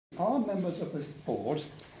are members of this board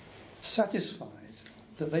satisfied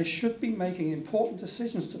that they should be making important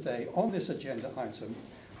decisions today on this agenda item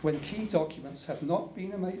when key documents have not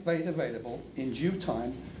been made available in due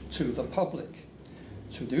time to the public?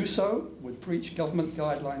 To do so would breach government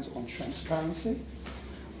guidelines on transparency,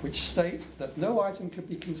 which state that no item could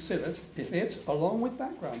be considered if it, along with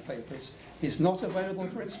background papers, is not available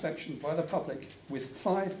for inspection by the public with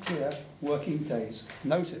 5 clear working days'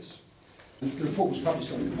 notice. The report was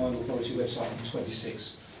published on the Combined Authority website on the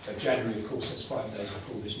 26th of January, of course, that's 5 days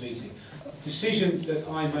before this meeting. Decision that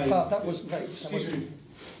I made... that was late. Excuse me,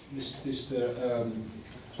 Mr.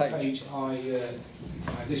 Page, I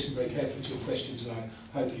listened very carefully to your questions and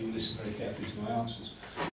I hope you will listen very carefully to my answers.